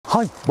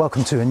Hi,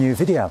 welcome to a new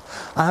video.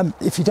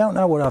 If you don't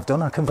know what I've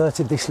done, I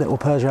converted this little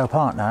Peugeot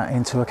partner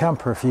into a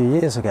camper a few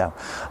years ago,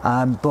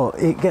 but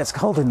it gets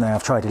cold in there.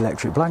 I've tried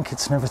electric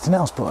blankets and everything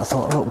else, but I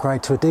thought I'll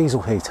upgrade to a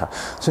diesel heater.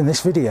 So in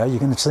this video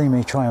you're going to see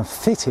me try and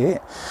fit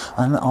it,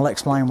 and I'll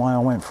explain why I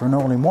went for an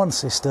all-in-one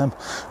system,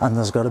 and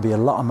there's got to be a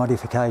lot of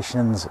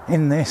modifications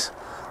in this,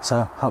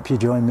 so hope you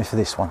join me for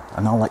this one,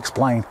 and I'll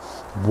explain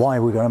why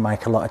we're going to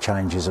make a lot of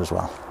changes as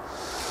well.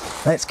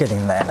 Let's get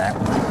in there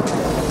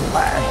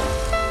now.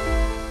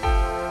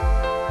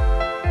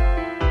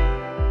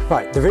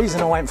 Right, the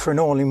reason I went for an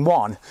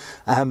all-in-one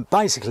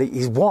basically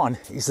is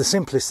the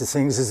simplest of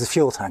things is the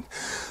fuel tank.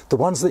 The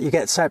ones that you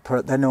get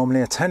separate, they're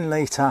normally a 10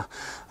 litre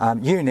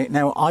unit.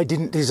 Now, I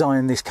didn't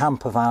design this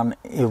camper van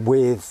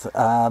with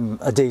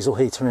a diesel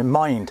heater in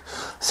mind,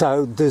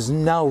 so there's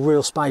no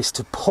real space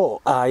to put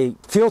a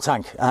fuel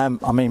tank.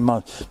 I mean,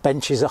 my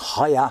benches are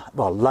higher,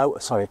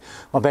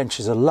 my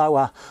benches are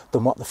lower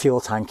than what the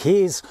fuel tank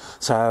is,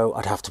 so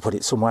I'd have to put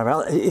it somewhere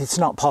else. It's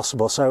not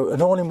possible. So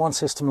an all-in-one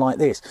system like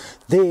this,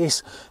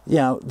 you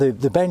know,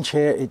 the bench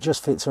here, it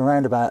just fits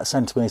around about a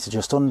centimetre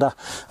just under,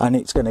 and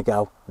it's going to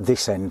go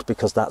this end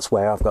because that's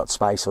where I've got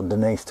space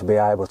underneath to be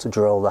able to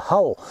drill the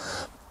hole.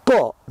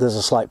 But there's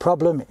a slight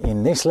problem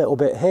in this little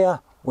bit here.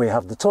 We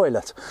have the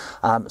toilet,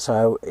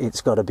 so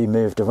it's got to be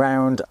moved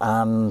around,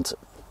 and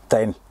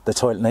then the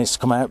toilet needs to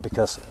come out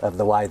because of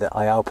the way that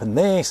I open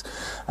this.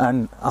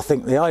 And I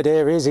think the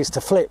idea is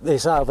to flip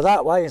this over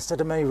that way instead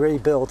of me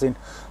rebuilding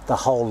the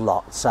whole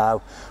lot.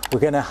 So we're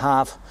going to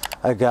have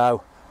a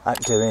go at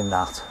doing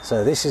that.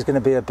 So this is going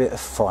to be a bit of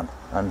fun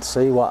and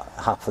see what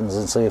happens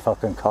and see if I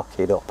can cock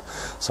it up.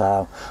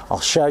 So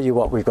I'll show you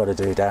what we've got to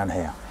do down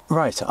here.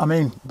 Right, I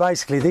mean,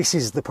 basically this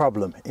is the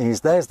problem,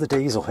 is there's the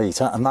diesel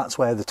heater and that's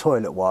where the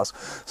toilet was.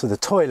 So the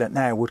toilet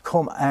now would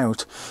come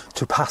out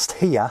to past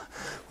here,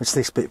 which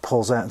this bit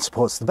pulls out and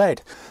supports the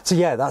bed. So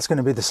yeah, that's going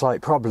to be the slight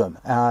problem,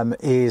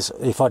 is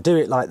if I do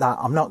it like that,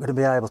 I'm not going to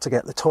be able to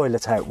get the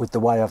toilet out with the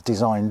way I've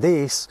designed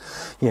this,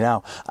 you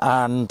know,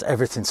 and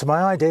everything. So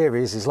my idea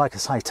is like I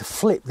say, to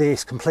flip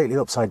this completely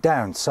upside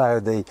down. So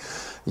the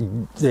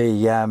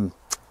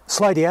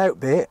slidey out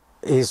bit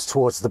is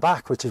towards the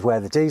back, which is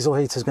where the diesel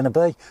heater is going to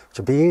be, which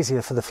will be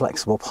easier for the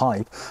flexible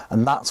pipe,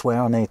 and that's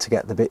where I need to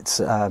get the bits,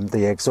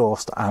 the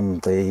exhaust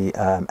and the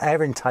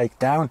air intake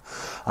down.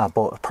 I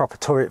bought a proper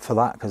turret for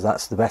that because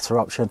that's the better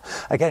option.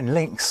 Again,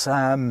 links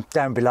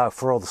down below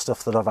for all the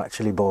stuff that I've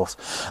actually bought.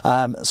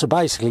 So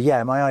basically,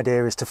 yeah, my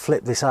idea is to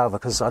flip this over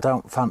because I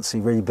don't fancy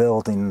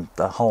rebuilding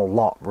the whole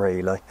lot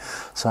really.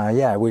 So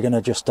yeah, we're going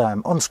to just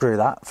unscrew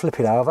that, flip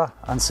it over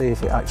and see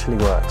if it actually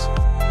works.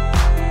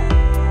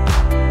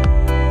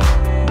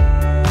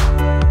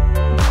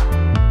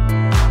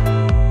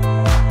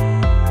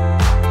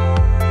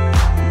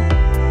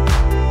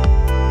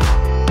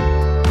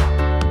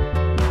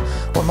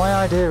 My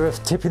idea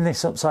of tipping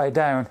this upside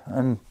down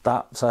and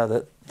that,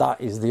 so that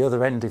is the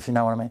other end, if you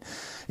know what I mean,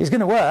 is going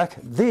to work.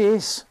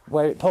 This,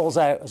 where it pulls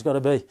out, has got to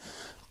be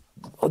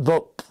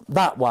up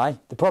that way.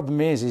 The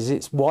problem is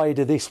it's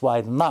wider this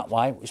way than that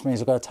way, which means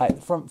I've got to take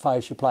the front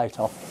fascia plate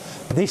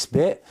off this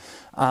bit,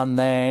 and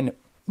then,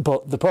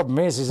 but the problem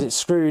is it's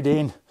screwed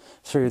in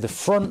through the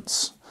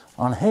fronts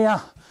on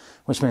here,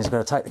 which means I've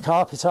got to take the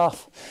carpet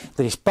off.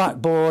 This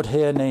backboard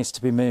here needs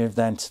to be moved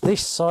then to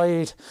this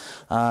side.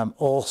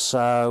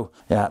 Also,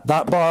 yeah,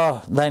 that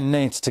bar then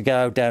needs to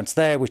go down to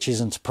there, which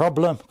isn't a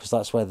problem because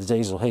that's where the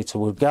diesel heater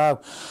would go.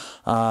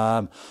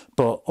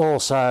 But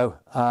also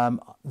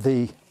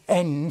the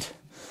end,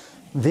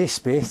 this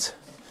bit,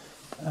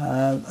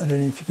 I don't know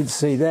if you can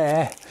see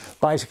there,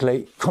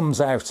 basically comes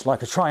out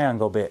like a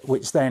triangle bit,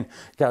 which then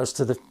goes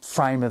to the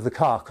frame of the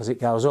car because it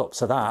goes up,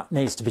 so that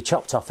needs to be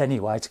chopped off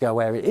anyway to go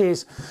where it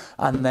is,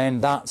 and then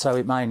that, so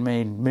it may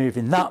mean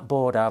moving that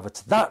board over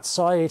to that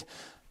side.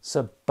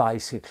 So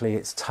basically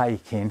it's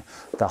taking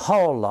the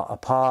whole lot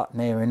apart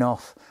near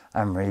enough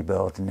and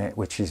rebuilding it,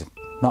 which is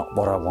not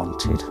what I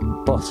wanted,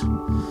 but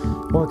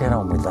we'll get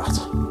on with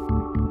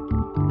that.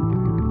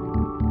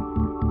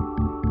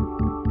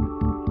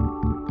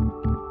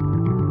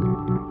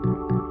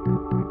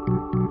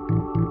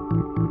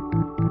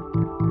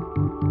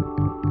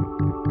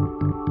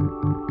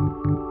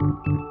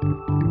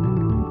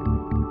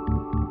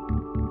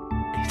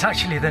 It's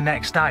actually the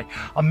next day.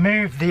 I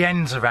moved the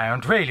ends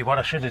around. Really what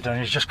I should have done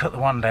is just cut the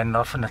one end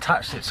off and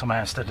attached it somehow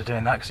instead of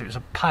doing that, because it was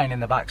a pain in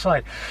the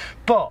backside.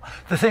 But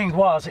the thing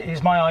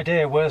is my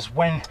idea was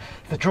when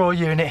the drawer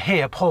unit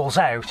here pulls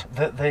out,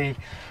 that the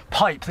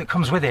pipe that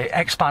comes with it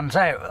expands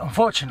out.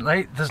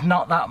 Unfortunately, there's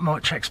not that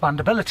much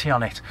expandability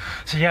on it.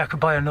 So yeah, I could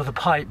buy another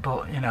pipe,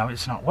 but you know,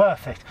 it's not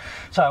worth it.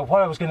 So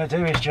what I was going to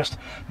do is just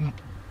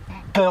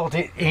build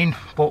it in,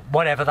 but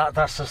whatever,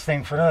 that's the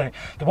thing for another.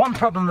 The one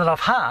problem that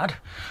I've had,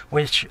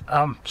 which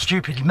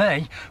stupid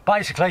me,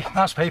 basically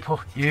most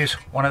people use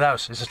one of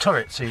those. It's a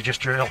turret, so you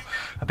just drill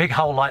a big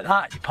hole like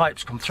that, your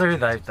pipes come through,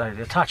 they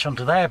attach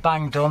onto there,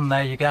 bang, done,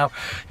 there you go.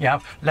 You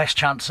know, less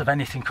chance of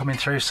anything coming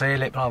through,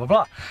 seal it, blah blah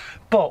blah.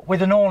 But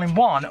with an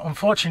all-in-one,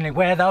 unfortunately,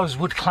 where those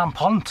would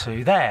clamp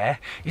onto there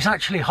is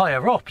actually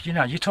higher up. You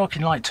know, you're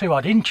talking like 2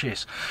 odd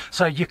inches.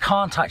 So you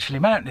can't actually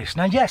mount this.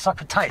 Now, yes, I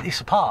could take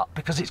this apart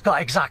because it's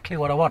got exactly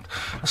what I want.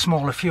 A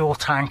smaller fuel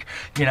tank,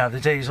 you know,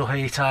 the diesel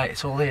heater,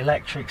 it's all the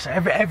electrics,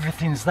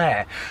 everything's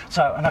there.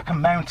 So, and I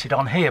can mount it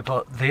on here,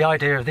 but the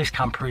idea of this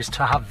camper is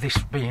to have this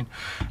being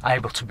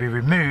able to be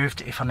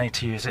removed if I need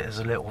to use it as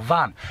a little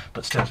van,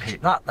 but still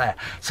keep that there.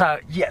 So,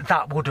 yeah,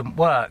 that wouldn't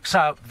work.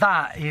 So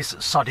that is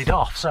sodded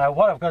off.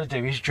 So what I've got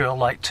to do is drill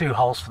like 2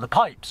 holes for the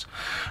pipes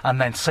and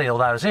then seal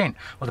those in.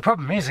 Well, the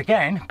problem is,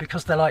 again,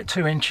 because they're like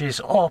 2 inches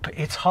up,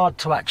 it's hard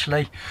to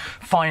actually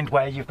find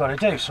where you've got to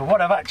do. So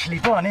what I've actually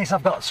done is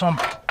I've got some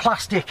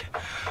plastic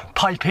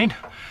piping,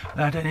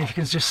 I don't know if you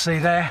can just see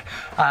there,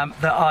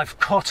 that I've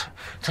cut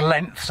to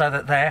length so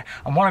that there,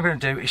 and what I'm going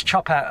to do is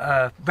chop out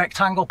a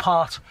rectangle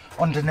part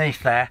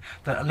underneath there,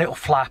 a little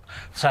flap,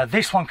 so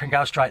this one can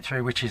go straight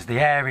through, which is the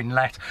air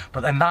inlet,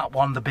 but then that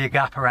one, the big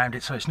gap around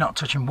it, so it's not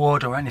touching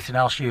wood or anything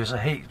else, use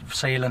a heat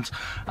sealant,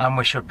 and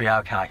we should be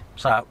okay.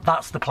 So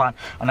that's the plan,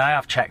 and I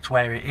have checked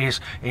where it is,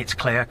 it's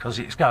clear, because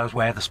it goes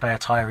where the spare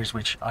tyre is,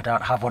 which I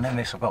don't have one in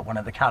this, I've got one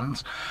of the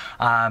cans.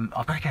 I've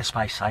got to get a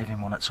space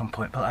saving one at some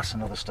point, but that's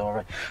another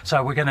story.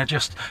 So we're going to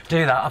just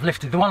do that. I've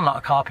lifted the one lot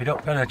of carpet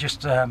up, going to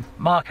just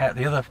mark out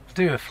the other,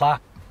 do a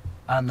flap,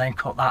 and then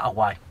cut that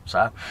away.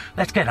 So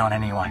let's get on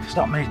anyway,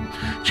 stop me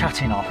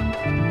chatting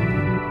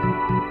on.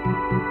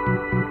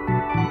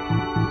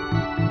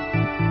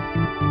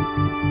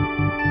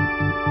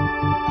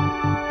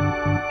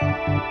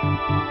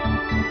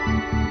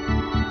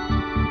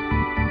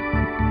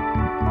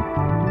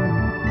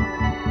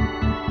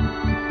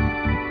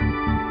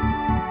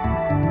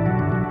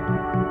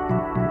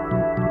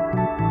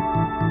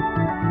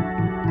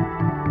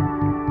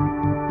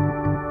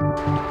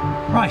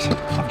 Right,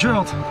 I've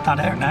drilled that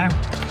out now,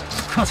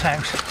 cut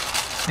out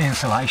the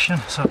insulation,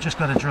 so I've just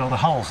got to drill the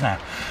holes now.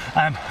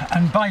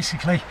 And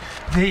basically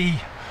the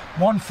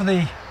one for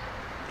the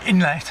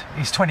inlet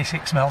is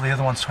 26mm, the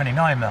other one's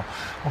 29mm.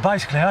 Well,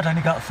 basically I'd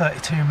only got a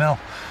 32mm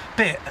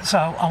bit, so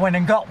I went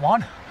and got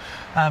one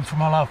from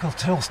my local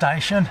tool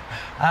station,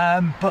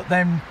 but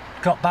then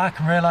got back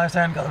and realised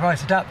I hadn't got the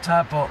right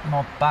adapter, but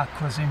my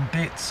back was in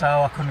bits, so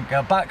I couldn't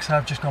go back, so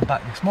I've just gone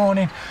back this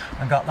morning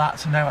and got that,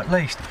 so now at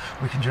least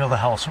we can drill the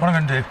hole. So what I'm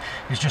going to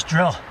do is just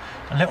drill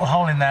a little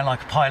hole in there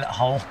like a pilot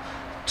hole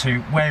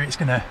to where it's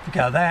going to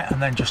go there,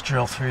 and then just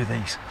drill through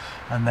these,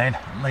 and then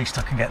at least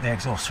I can get the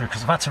exhaust through,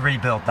 because I've had to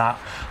rebuild that.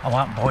 I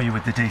won't bore you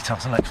with the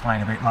details, I'll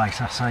explain a bit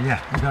later. So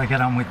yeah, we've got to get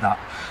on with that.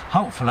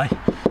 Hopefully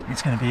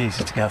it's going to be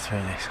easy to go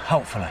through this,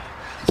 hopefully.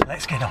 So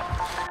let's get on.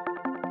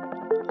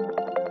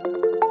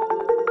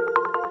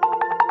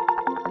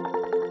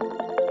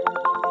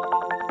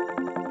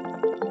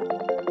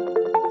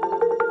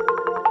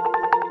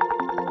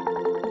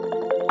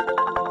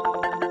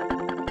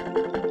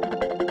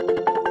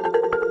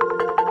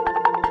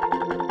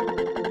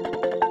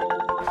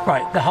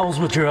 Right, the holes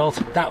were drilled.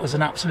 That was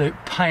an absolute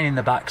pain in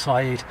the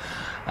backside.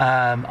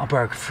 I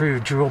broke through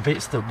drill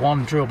bits. The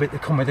one drill bit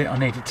that come with it, I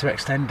needed to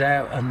extend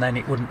out, and then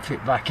it wouldn't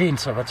fit back in,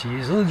 so I've had to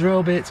use other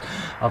drill bits.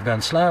 I've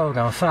gone slow, I've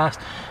gone fast,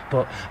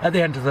 but at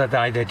the end of the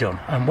day they're done.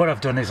 And what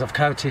I've done is I've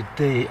coated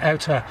the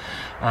outer,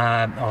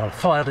 I've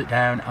filed it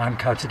down and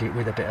coated it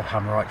with a bit of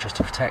hammerite just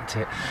to protect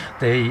it.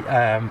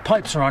 The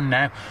pipes are on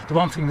now. The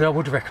one thing that I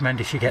would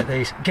recommend if you get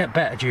these, get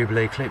better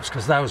Jubilee clips,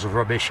 because those are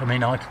rubbish. I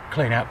mean, I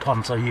clean out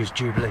ponds, I use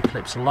Jubilee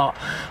clips a lot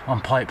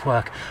on pipe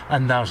work,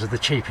 and those are the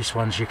cheapest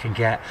ones you can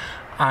get,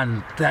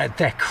 and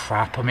they're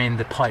crap. I mean,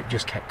 the pipe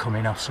just kept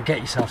coming off, so get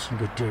yourself some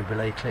good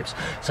Jubilee clips.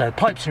 So the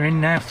pipes are in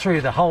now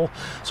through the hole.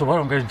 So what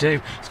I'm going to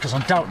do is, because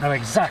I don't know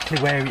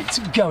exactly where it's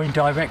going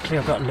directly,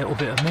 I've got a little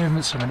bit of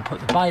movement, so I'm going to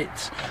put the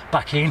base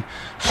back in,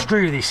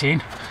 screw this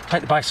in,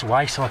 take the base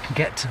away so I can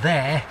get to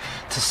there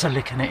to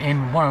silicone it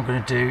in. What I'm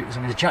going to do is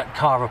I'm going to jack the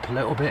car up a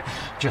little bit,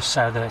 just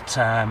so that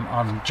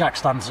on jack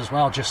stands as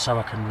well, just so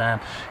I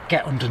can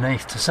get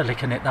underneath to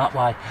silicone it that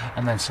way,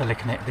 and then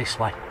silicone it this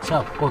way.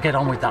 So we'll get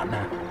on with that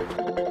now.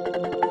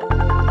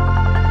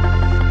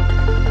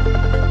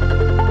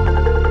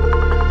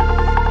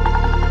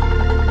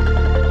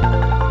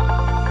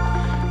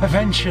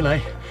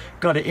 Eventually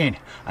got it in,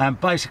 and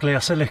basically I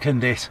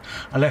siliconed it.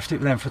 I left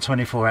it then for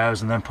 24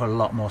 hours and then put a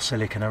lot more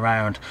silicone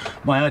around.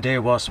 My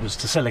idea was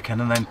to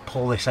silicone and then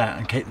pull this out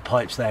and keep the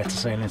pipes there to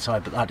seal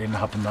inside, but that didn't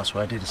happen. That's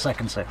why I did a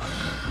second seal.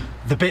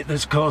 The bit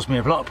that's caused me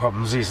a lot of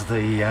problems is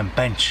the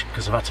bench,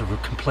 because I've had to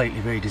completely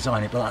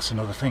redesign it, but that's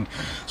another thing.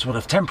 So what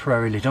I've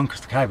temporarily done,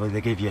 because the cable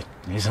they give you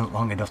isn't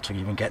long enough to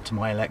even get to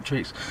my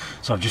electrics,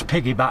 so I've just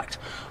piggybacked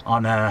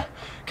on a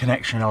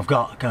connection I've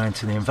got going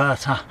to the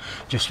inverter,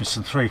 just with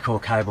some 3-core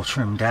cable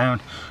trimmed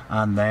down,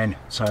 and then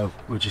so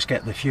we'll just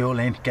get the fuel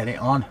in, get it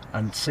on,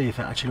 and see if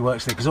it actually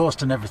works. The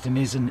exhaust and everything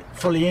isn't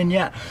fully in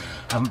yet.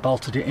 I haven't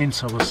bolted it in,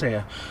 so we'll see.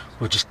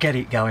 We'll just get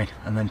it going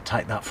and then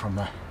take that from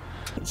there.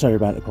 Sorry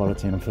about the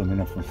quality, and I'm filming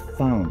off my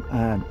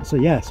phone. So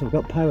yeah, so we've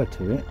got power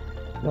to it.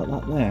 Got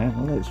that there.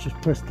 Well, let's just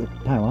press the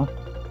power.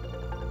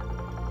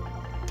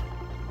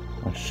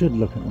 I should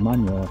look at the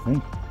manual, I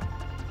think.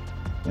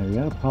 There we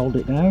go, hold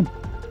it down.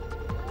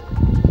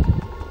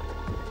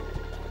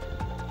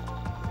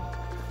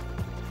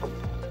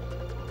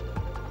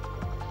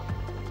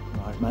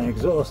 Right, my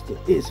exhaust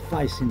is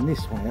facing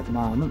this way at the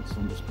moment, so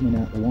I'm just coming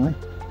out the way.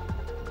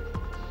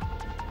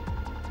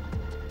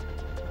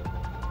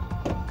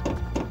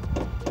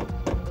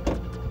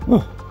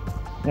 Oh,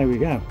 there we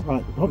go.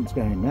 Right, the pump's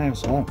going now,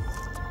 so.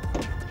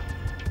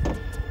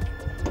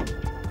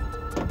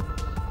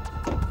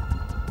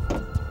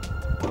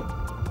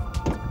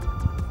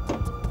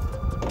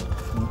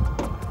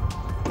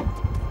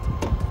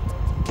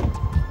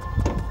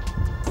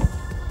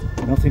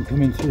 Nothing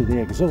coming through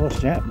the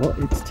exhaust yet, but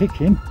it's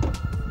ticking.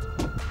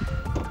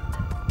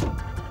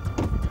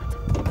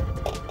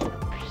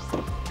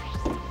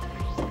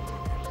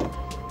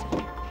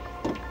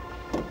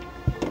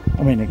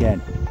 I mean,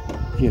 again,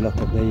 if you look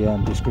at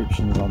the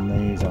descriptions on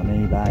these on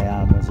eBay,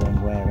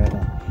 Amazon, wherever,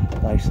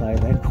 they say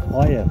they're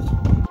quiet.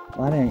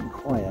 That ain't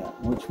quiet,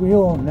 which we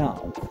all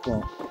know,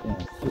 but yeah,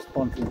 it's just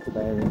one thing to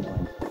bear in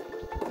mind.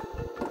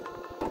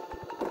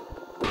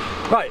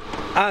 Right,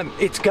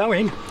 it's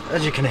going,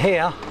 as you can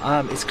hear.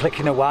 It's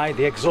clicking away.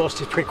 The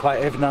exhaust is pretty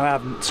quiet, even though I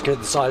haven't secured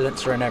the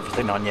silencer and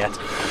everything on yet,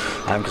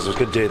 because I was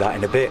going to do that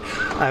in a bit.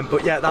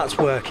 But yeah, that's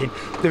working.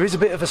 There is a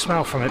bit of a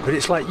smell from it, but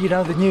it's like, you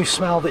know, the new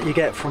smell that you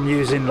get from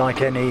using like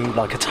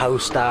a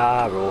toaster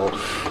or,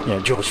 you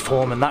know, George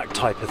Foreman, that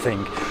type of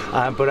thing.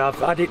 But I've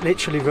had it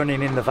literally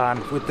running in the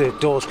van with the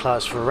doors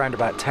closed for around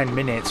about 10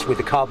 minutes with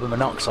the carbon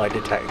monoxide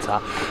detector,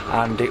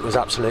 and it was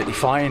absolutely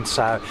fine.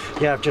 So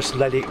yeah, I've just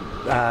let it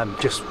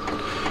just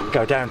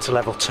go down to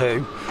level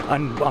 2,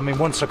 and I mean,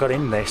 once I got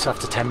in this,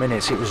 after 10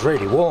 minutes it was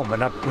really warm,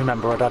 and I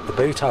remember I'd had the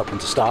boot open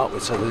to start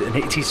with, so and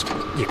it is,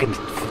 you can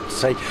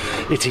see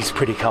it is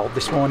pretty cold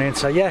this morning.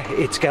 So yeah,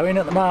 it's going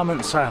at the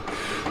moment, so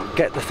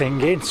get the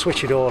thing in,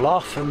 switch it all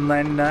off, and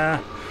then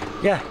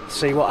yeah,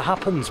 see what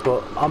happens.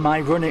 But I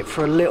may run it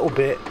for a little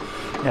bit,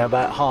 you know,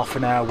 about half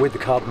an hour with the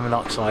carbon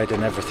monoxide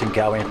and everything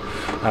going,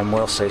 and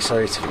we'll see.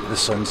 So the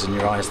sun's in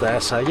your eyes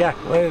there, so yeah,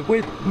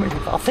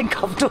 I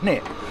think I've done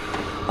it,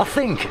 I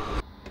think.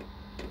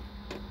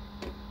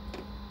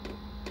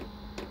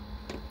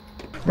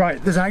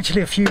 Right, there's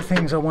actually a few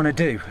things I want to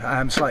do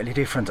slightly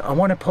different. I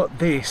want to put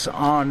this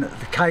on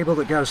the cable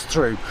that goes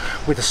through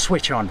with a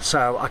switch on,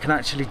 so I can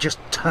actually just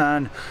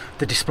turn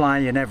the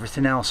display and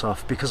everything else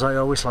off, because I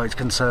always like to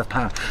conserve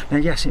power. Now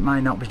yes, it may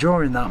not be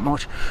drawing that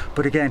much,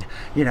 but again,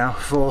 you know,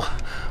 for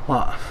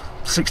what,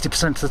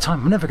 60% of the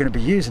time I'm never going to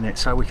be using it,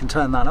 so we can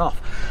turn that off.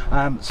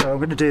 So I'm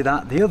going to do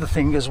that. The other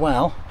thing as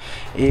well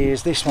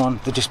is this one,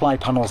 the display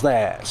panel's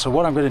there. So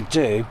what I'm going to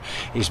do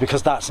is,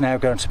 because that's now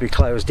going to be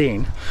closed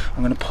in,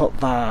 I'm going to put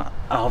that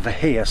over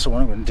here. So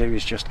what I'm going to do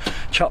is just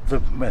chop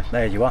the, well,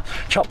 there you are,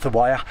 chop the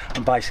wire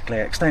and basically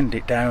extend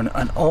it down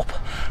and up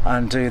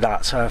and do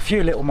that. So a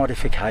few little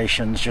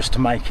modifications just to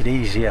make it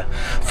easier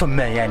for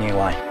me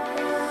anyway.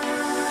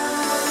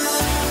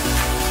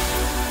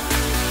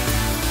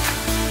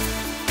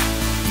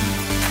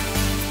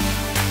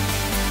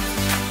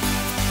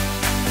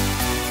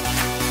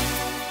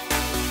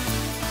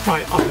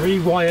 Right, I've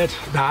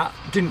rewired that.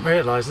 Didn't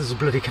realise there's a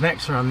bloody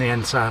connector on the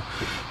end, so,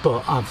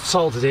 but I've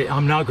soldered it.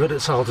 I'm no good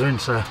at soldering,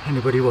 so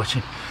anybody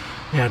watching,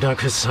 yeah, don't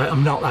criticise.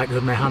 I'm not that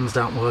good. My hands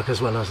don't work as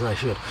well as they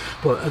should.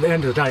 But at the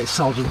end of the day, it's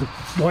soldered. The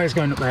wire's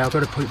going up there. I've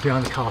got to put it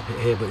behind the carpet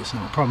here, but it's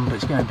not a problem. But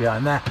it's going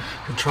behind there.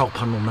 Control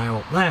panel now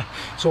up there.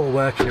 It's all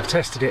working. I've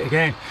tested it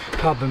again.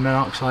 Carbon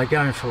monoxide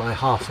going for like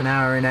half an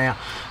hour in here.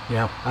 You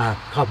know,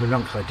 carbon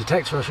monoxide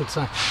detector, I should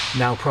say.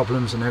 No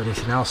problems and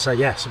everything else. So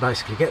yeah, so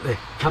basically get the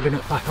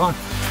cabinet back on.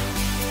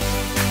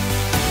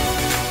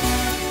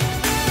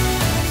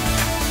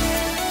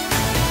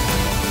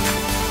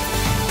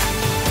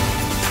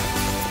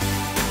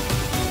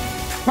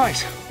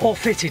 Right, all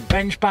fitted,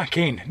 bench back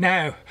in.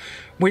 Now,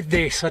 with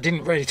this, I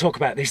didn't really talk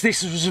about this.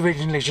 This was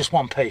originally just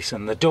one piece,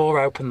 and the door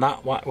opened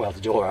that way. Well,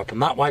 the door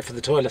opened that way for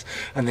the toilet,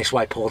 and this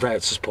way pulled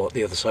out to support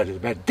the other side of the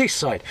bed. This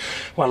side,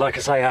 well, like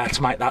I say, I had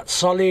to make that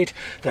solid,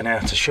 then I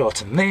had to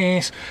shorten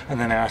these, and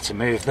then I had to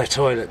move the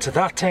toilet to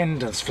that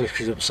end and flip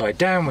it upside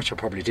down, which I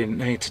probably didn't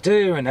need to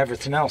do, and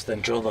everything else,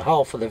 then drill the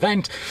hole for the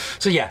vent.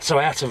 So yeah, so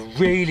I had to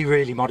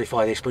really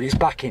modify this, but it's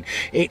back in.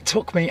 It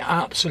took me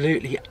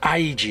absolutely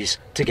ages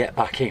to get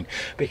back in,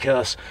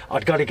 because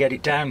I'd got to get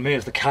it down,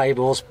 move the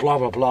cables,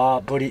 blah blah,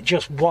 but it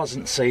just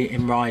wasn't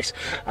seating right.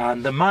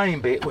 And the main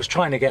bit was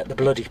trying to get the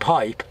bloody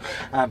pipe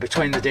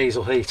between the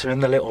diesel heater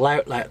and the little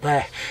outlet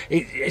there.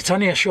 It's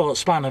only a short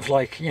span of,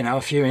 like, you know,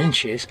 a few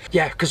inches.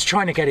 Yeah, because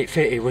trying to get it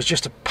fitted was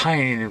just a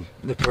pain in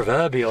the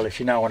proverbial, if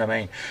you know what I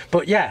mean.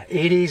 But yeah,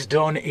 it is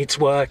done, it's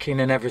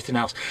working and everything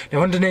else.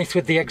 Now underneath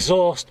with the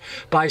exhaust,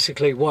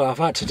 basically what I've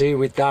had to do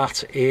with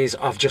that is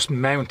I've just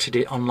mounted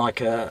it on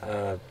like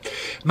a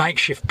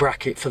makeshift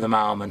bracket for the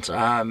moment,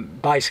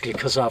 basically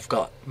because I've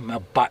got my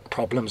back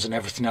problems and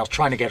everything else,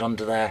 trying to get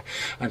under there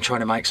and trying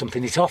to make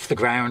something. It's off the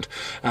ground,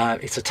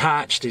 it's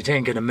attached, it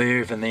ain't going to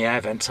move, and the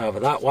air vent's over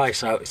that way,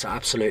 so it's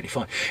absolutely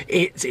fine.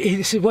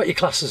 This is what you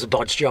class as a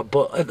bodge job,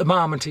 but at the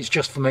moment it's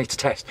just for me to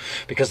test,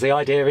 because the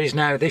idea is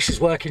now this is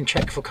working,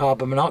 check for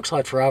carbon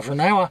monoxide for over an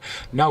hour,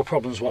 no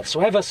problems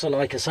whatsoever. So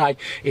like I say,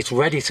 it's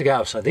ready to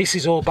go. So this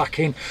is all back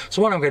in.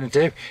 So what I'm going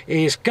to do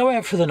is go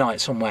out for the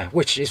night somewhere,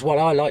 which is what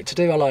I like to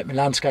do. I like my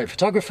landscape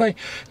photography,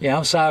 you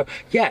know. So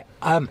yeah,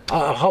 I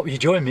hope you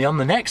join me on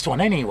the next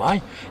one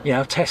anyway, you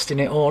know, testing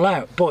it all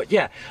out. But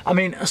yeah, I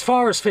mean, as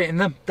far as fitting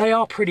them, they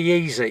are pretty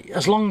easy,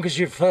 as long as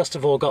you've first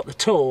of all got the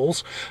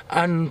tools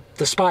and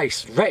the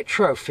space.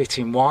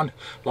 Retrofitting one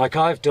like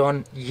I've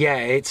done, yeah,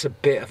 it's a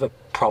bit of a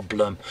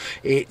problem.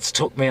 It's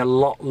took me a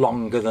lot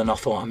longer than I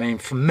thought. I mean,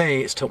 for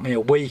me it's took me a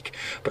week,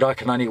 but I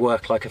can only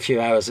work like a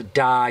few hours a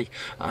day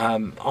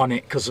on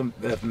it because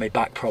of my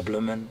back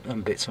problem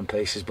and bits and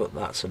pieces, but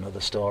that's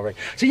another story.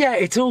 So yeah,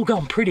 it's all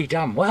gone pretty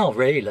damn well,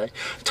 really.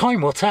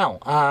 Time will tell.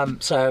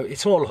 So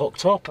it's all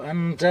hooked up,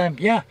 and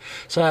yeah,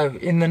 so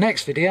in the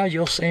next video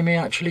you'll see me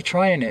actually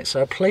trying it.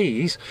 So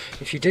please,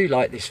 if you do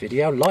like this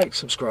video, like,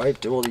 subscribe,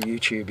 do all the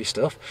YouTubey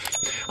stuff.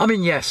 I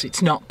mean, yes,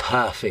 it's not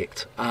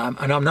perfect,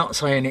 and I'm not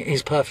saying it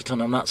is perfect,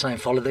 and I'm not saying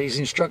follow these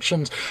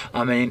instructions.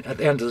 I mean, at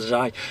the end of the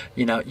day,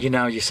 you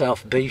know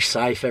yourself, be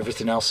safe,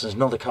 everything else. There's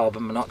another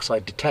carbon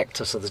monoxide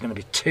detector, so there's going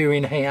to be 2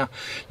 in here,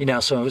 you know,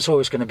 so it's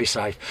always going to be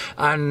safe.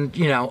 And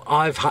you know,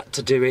 I've had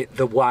to do it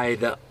the way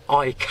that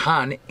I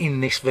can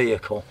in this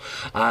vehicle,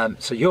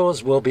 so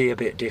yours will be a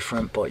bit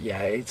different, but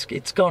yeah,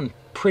 it's gone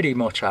pretty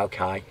much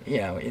okay, you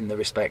know, in the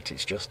respect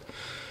it's just,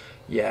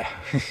 yeah,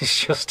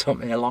 it's just took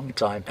me a long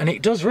time. And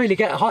it does really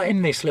get hot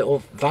in this little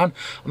van.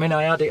 I mean,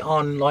 I had it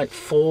on like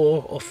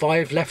 4 or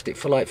 5, left it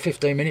for like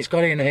 15 minutes,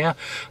 got in here,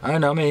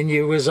 and I mean,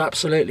 you was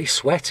absolutely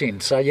sweating.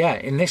 So yeah,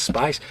 in this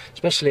space,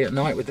 especially at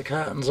night with the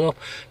curtains up,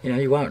 you know,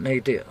 you won't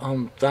need it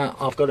on that.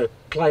 I've got to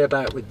play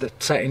about with the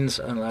settings,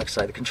 and like I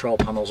say, the control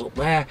panel's up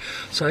there.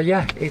 So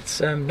yeah,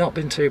 it's not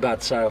been too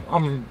bad. So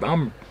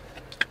I'm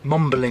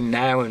mumbling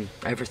now and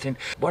everything.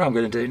 What I'm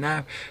going to do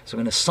now is I'm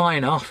going to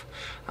sign off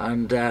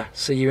and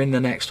see you in the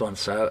next one.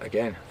 So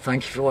again,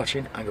 thank you for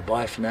watching, and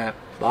goodbye for now.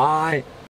 Bye.